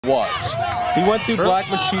He went through Black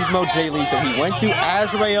Machismo, Jay Lethal, he went through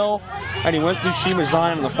Azrael, and he went through Shima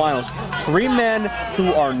Zion in the finals. 3 men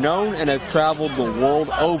who are known and have traveled the world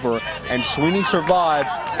over, and Sweeney survived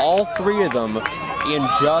all 3 of them in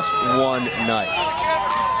just one night.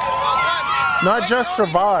 Not just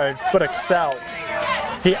survived, but excelled.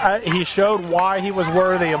 He showed why he was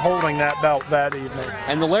worthy of holding that belt that evening.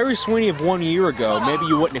 And the Larry Sweeney of 1 year ago, maybe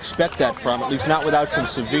you wouldn't expect that from, at least not without some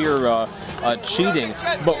severe cheating.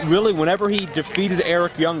 But really, whenever he defeated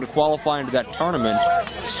Eric Young to qualify into that tournament,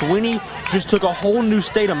 Sweeney just took a whole new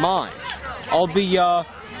state of mind. All the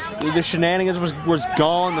shenanigans was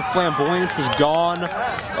gone, the flamboyance was gone,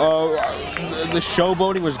 the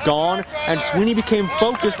showboating was gone, and Sweeney became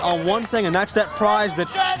focused on one thing, and that's that prize that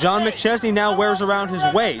John McChesney now wears around his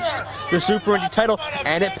waist, the Super Indy title,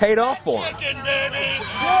 and it paid off for him.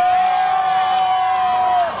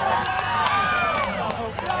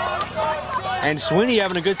 And Sweeney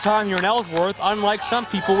having a good time here in Ellsworth, unlike some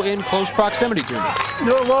people in close proximity to him.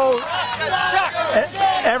 Well,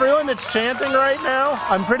 everyone that's chanting right now,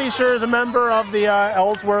 I'm pretty sure is a member of the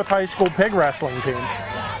Ellsworth High School pig wrestling team.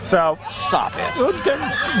 So stop it.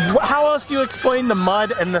 How else do you explain the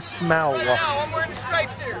mud and the smell?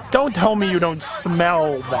 Don't tell me you don't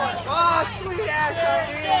smell that.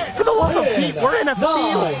 For the love of Pete, we're in a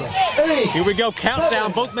field. Here we go,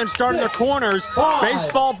 countdown. Both men start in their corners.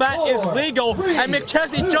 Baseball bat is legal, and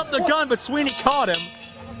McChesney jumped the gun, but Sweeney caught him.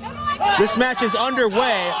 This match is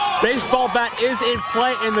underway. Baseball bat is in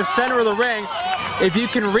play in the center of the ring. If you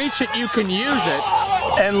can reach it, you can use it.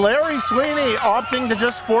 And Larry Sweeney opting to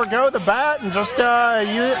just forego the bat and just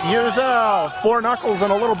use 4 knuckles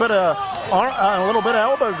and a little bit of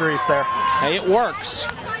elbow grease there. Hey, it works.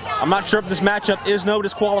 I'm not sure if this matchup is no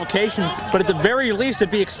disqualification, but at the very least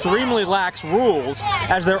it'd be extremely lax rules,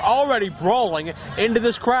 as they're already brawling into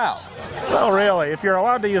this crowd. Well, really, if you're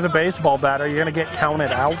allowed to use a baseball bat, are you going to get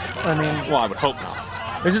counted out? I mean, well, I would hope not.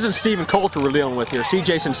 This isn't Stephen Coulter we're dealing with here.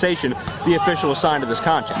 CJ Sensation, the official assigned to this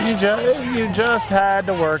contest. You just had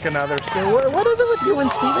to work another. What is it with you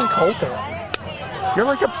and Stephen Coulter? You're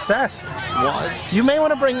like obsessed. What? You may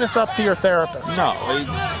want to bring this up to your therapist. No.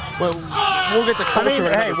 Well, we'll get to Coulter. I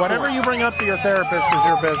mean, hey, whatever you bring up to your therapist is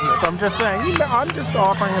your business. I'm just saying. I'm just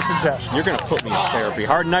offering a suggestion. You're going to put me in therapy.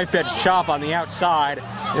 Hard knife edge chop on the outside.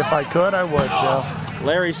 If I could, I would, Joe.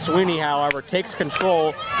 Larry Sweeney, however, takes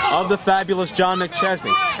control of the fabulous John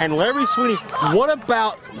McChesney. And Larry Sweeney, what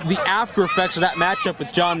about the after effects of that matchup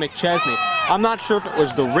with John McChesney? I'm not sure if it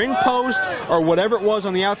was the ring post or whatever it was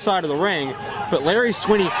on the outside of the ring, but Larry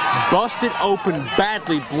Sweeney busted open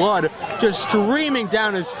badly, blood just streaming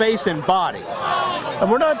down his face and body. And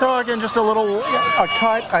we're not talking just a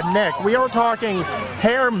cut, a nick. We are talking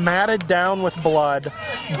hair matted down with blood,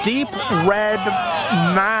 deep red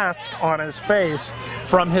mask on his face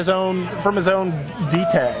from his own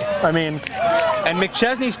vitae. I mean, and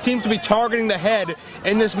McChesney seems to be targeting the head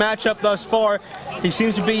in this matchup thus far. He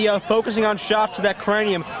seems to be focusing on shots to that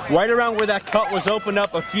cranium right around where that cut was opened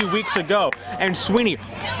up a few weeks ago. And Sweeney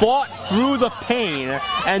fought through the pain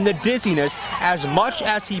and the dizziness as much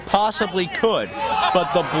as he possibly could.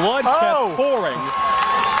 But the blood kept pouring.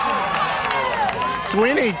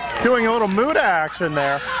 Sweeney doing a little Muda action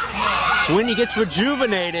there. Sweeney gets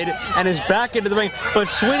rejuvenated and is back into the ring, but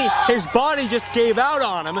Sweeney, his body just gave out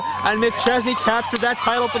on him, and McChesney captured that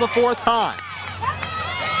title for the 4th time.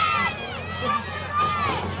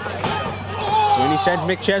 Sweeney sends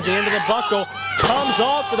McChesney into the buckle, comes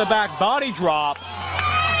off with a back body drop.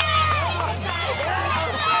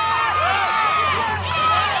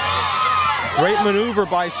 Great maneuver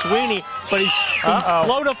by Sweeney, but he's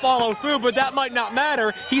slow to follow through, but that might not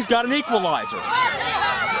matter. He's got an equalizer.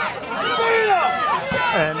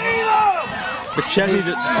 And McChesney,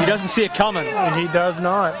 he doesn't see it coming. He does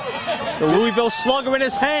not. The Louisville Slugger in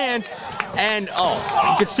his hands, and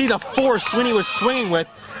you could see the force Sweeney was swinging with.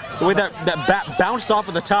 The way that bat bounced off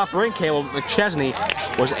of the top ring cable, McChesney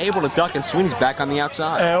was able to duck, and Sweeney's back on the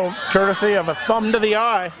outside. Courtesy of a thumb to the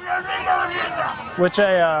eye, which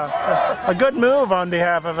a good move on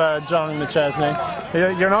behalf of John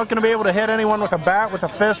McChesney. You're not going to be able to hit anyone with a bat, with a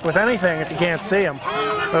fist, with anything if you can't see him.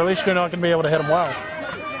 Or at least you're not going to be able to hit him well.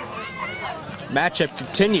 Matchup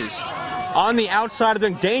continues. On the outside of the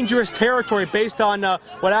ring, dangerous territory based on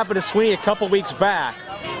what happened to Sweeney a couple weeks back.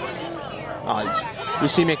 You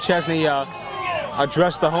see McChesney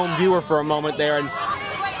address the home viewer for a moment there, and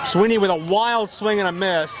Sweeney with a wild swing and a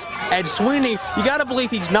miss. And Sweeney, you got to believe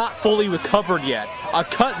he's not fully recovered yet. A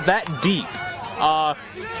cut that deep,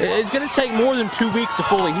 it's going to take more than 2 weeks to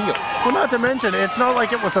fully heal. Well, not to mention, it's not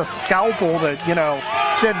like it was a scalpel that, you know,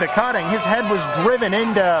 did the cutting. His head was driven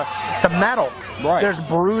into metal. Right. There's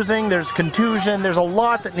bruising, there's contusion, there's a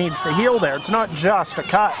lot that needs to heal there. It's not just a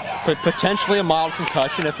cut. But potentially a mild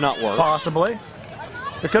concussion, if not worse. Possibly.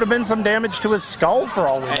 There could have been some damage to his skull for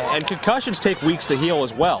all we know. And concussions take weeks to heal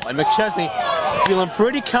as well. And McChesney feeling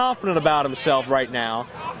pretty confident about himself right now.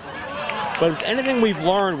 But if anything we've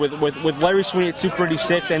learned with Larry Sweeney at Super Indy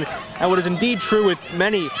 6, and what is indeed true with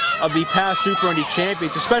many of the past Super Indy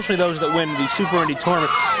champions, especially those that win the Super Indy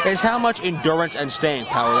tournament, is how much endurance and staying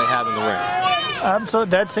power they have in the ring. So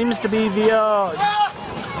that seems to be the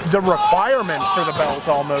requirement for the belt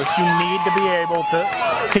almost. You need to be able to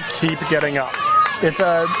keep getting up.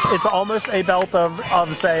 It's almost a belt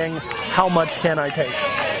of saying, how much can I take?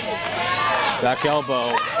 Back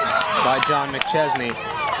elbow by John McChesney.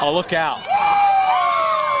 Oh, look out.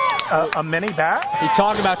 A mini bat? He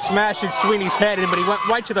talked about smashing Sweeney's head in, but he went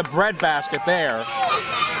right to the breadbasket there.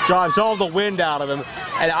 Drives all the wind out of him.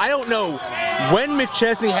 And I don't know when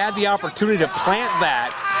McChesney had the opportunity to plant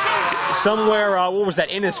that somewhere, what was that,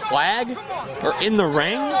 in his flag? Or in the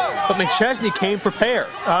ring? But McChesney came prepared.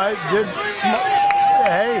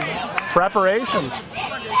 Hey, preparation.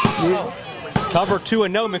 Cover 2-0.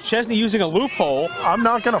 McChesney using a loophole. I'm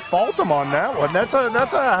not going to fault him on that one. That's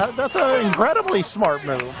a incredibly smart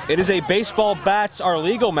move. It is a baseball bats are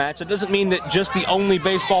legal match. It doesn't mean that just the only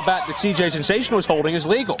baseball bat that CJ Sensation was holding is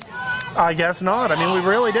legal. I guess not. I mean, we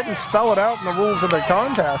really didn't spell it out in the rules of the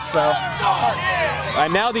contest, so.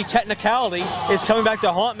 And now the technicality is coming back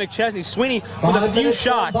to haunt McChesney. Sweeney with a few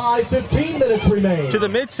shots 15 minutes remain. to the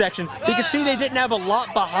midsection. You can see they didn't have a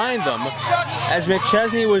lot behind them as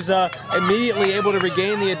McChesney was immediately able to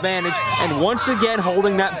regain the advantage, and once again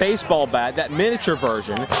holding that baseball bat, that miniature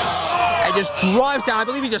version, and just drives down. I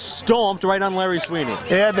believe he just stomped right on Larry Sweeney.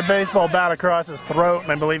 He had the baseball bat across his throat,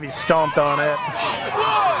 and I believe he stomped on it.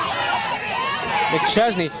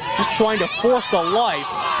 McChesney just trying to force the life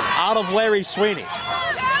out of Larry Sweeney.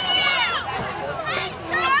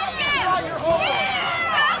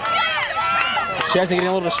 McChesney getting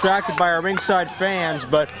a little distracted by our ringside fans,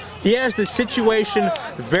 but he has the situation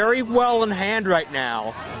very well in hand right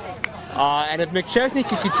now. And if McChesney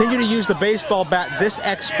can continue to use the baseball bat this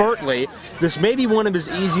expertly, this may be one of his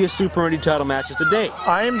easiest Super Indy title matches to date.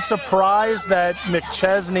 I am surprised that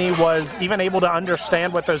McChesney was even able to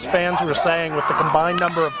understand what those fans were saying with the combined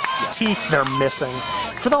number of teeth they're missing.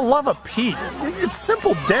 For the love of Pete, it's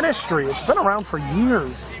simple dentistry. It's been around for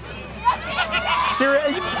years.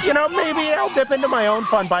 You know, maybe I'll dip into my own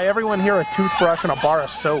fun, buy everyone here a toothbrush and a bar of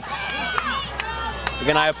soap.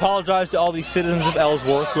 Again, I apologize to all the citizens of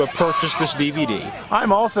Ellsworth who have purchased this DVD.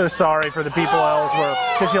 I'm also sorry for the people of Ellsworth,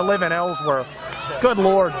 because you live in Ellsworth. Good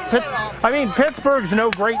Lord. Pittsburgh's no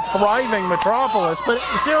great thriving metropolis, but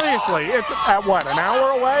seriously, it's at what, an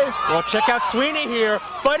hour away? Well, check out Sweeney here,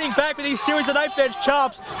 fighting back with these series of knife edge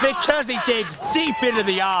chops. McChesney digs deep into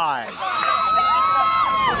the eyes.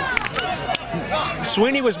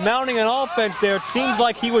 Sweeney was mounting an offense there. It seems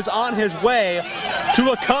like he was on his way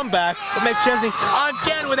to a comeback. But McChesney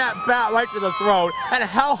again with that bat right to the throat. And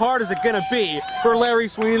how hard is it going to be for Larry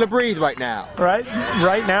Sweeney to breathe right now? Right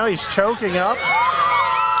now he's choking up.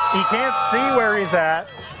 He can't see where he's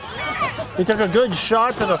at. He took a good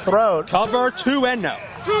shot to the throat. Cover 2-0.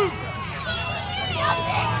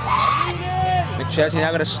 McChesney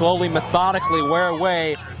now going to slowly, methodically wear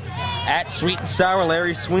away at sweet and sour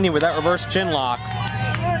Larry Sweeney with that reverse chin lock.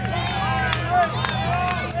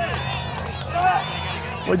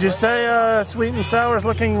 Would you say sweet and sour is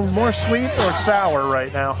looking more sweet or sour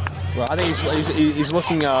right now? Well, I think he's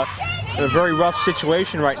looking in a very rough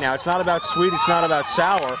situation right now. It's not about sweet, it's not about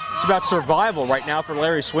sour. It's about survival right now for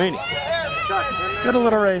Larry Sweeney. Good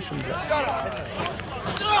alliteration.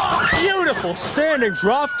 Beautiful standing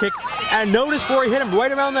drop kick, and notice where he hit him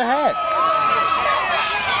right around the head.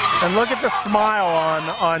 And look at the smile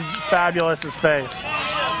on Fabulous's face.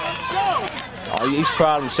 Oh, he's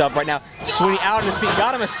proud of himself right now. Sweeney out on his feet,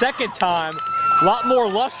 got him a second time. A lot more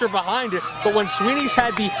luster behind it, but when Sweeney's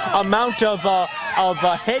had the amount of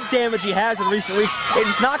head damage he has in recent weeks,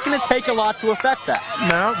 it's not going to take a lot to affect that.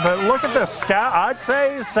 No, but look at the scowl. I'd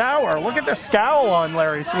say sour. Look at the scowl on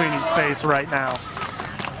Larry Sweeney's face right now.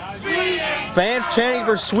 Fans chanting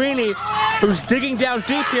for Sweeney, who's digging down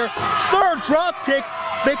deep here. Third drop kick.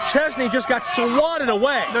 McChesney just got swatted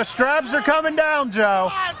away. The straps are coming down,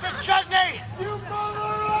 Joe. McChesney!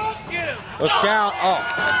 Look out.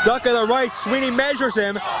 Oh, duck of the right. Sweeney measures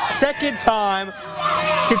him. Second time.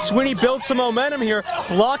 Can Sweeney build some momentum here,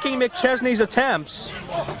 blocking McChesney's attempts?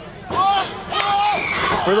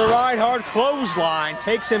 for the ride hard clothesline.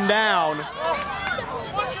 Takes him down.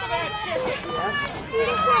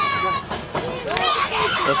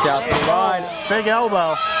 Look out for the ride. Big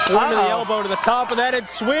elbow. One to the elbow to the top of the head, and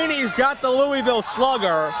Sweeney's got the Louisville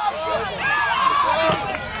Slugger.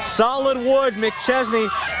 Solid wood. McChesney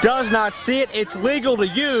does not see it. It's legal to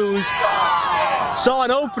use. Saw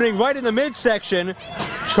an opening right in the midsection.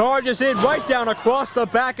 Charges in right down across the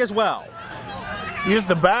back as well. Use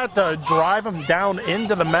the bat to drive him down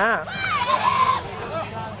into the mat.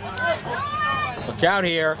 Look out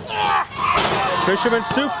here. Fisherman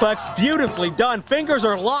suplex, beautifully done. Fingers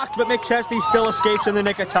are locked, but McChesney still escapes in the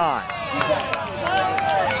nick of time.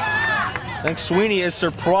 I think Sweeney is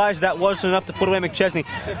surprised that wasn't enough to put away McChesney.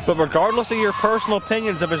 But regardless of your personal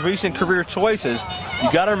opinions of his recent career choices,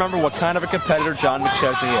 you got to remember what kind of a competitor John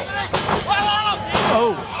McChesney is.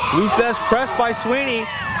 Oh, Luthez pressed by Sweeney.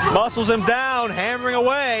 Muscles him down, hammering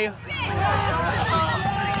away.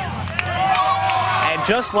 And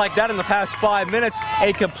just like that in the past 5 minutes,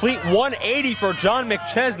 a complete 180 for John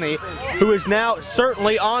McChesney, who is now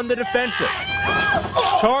certainly on the defensive.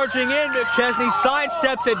 Charging in, McChesney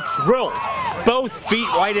sidesteps and drills both feet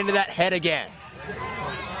right into that head again.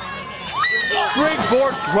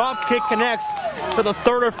 Springboard drop kick connects for the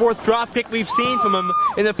third or fourth drop kick we've seen from him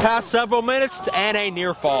in the past several minutes, and a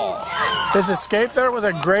near fall. His escape there was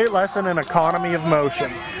a great lesson in economy of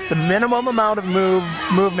motion. The minimum amount of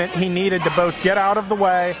movement he needed to both get out of the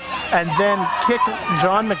way and then kick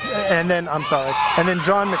John McChesney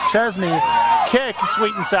kick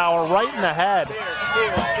Sweet and Sour right in the head.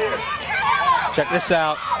 Check this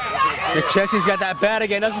out. McChesney's got that bat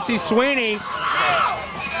again. Doesn't see Sweeney.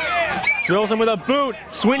 Drills him with a boot.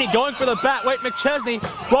 Sweeney going for the bat. Wait, McChesney.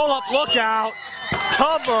 Roll up. Look out.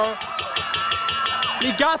 Cover.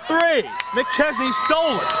 He got three. McChesney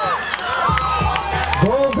stole it. The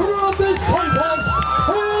winner of this contest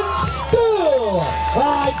and still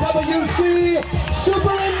IWC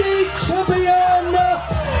Super Indy Champion,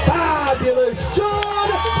 Fabulous John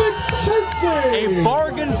McChesney. A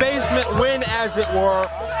bargain basement win, as it were,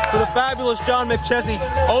 for the fabulous John McChesney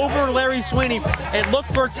over Larry Sweeney. It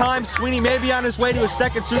looked for a time Sweeney may be on his way to his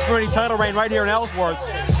second Super Indy title reign right here in Ellsworth.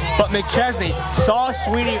 But McChesney saw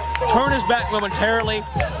Sweeney turn his back momentarily,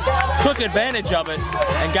 took advantage of it,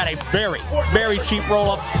 and got a very, very cheap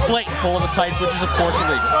roll-up plate full of the tights, which is, of course,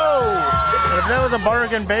 illegal. Oh! If that was a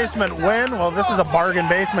bargain basement win, well, this is a bargain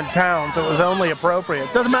basement town, so it was only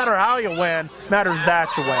appropriate. Doesn't matter how you win, matters that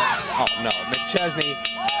you win. Oh, no. McChesney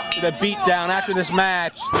with a beat down after this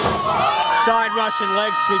match. Side Russian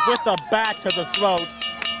leg sweep with the bat to the throat.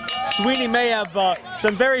 Sweeney may have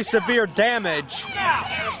some very severe damage.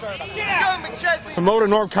 Promoter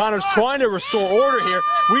Norm Connors trying to restore order here.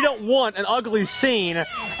 We don't want an ugly scene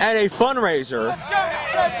at a fundraiser.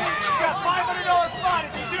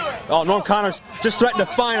 Oh, Norm Connors just threatened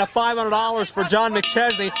to fine a $500 for John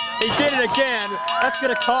McChesney. He did it again. That's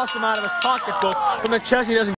going to cost him out of his pocketbook, but McChesney doesn't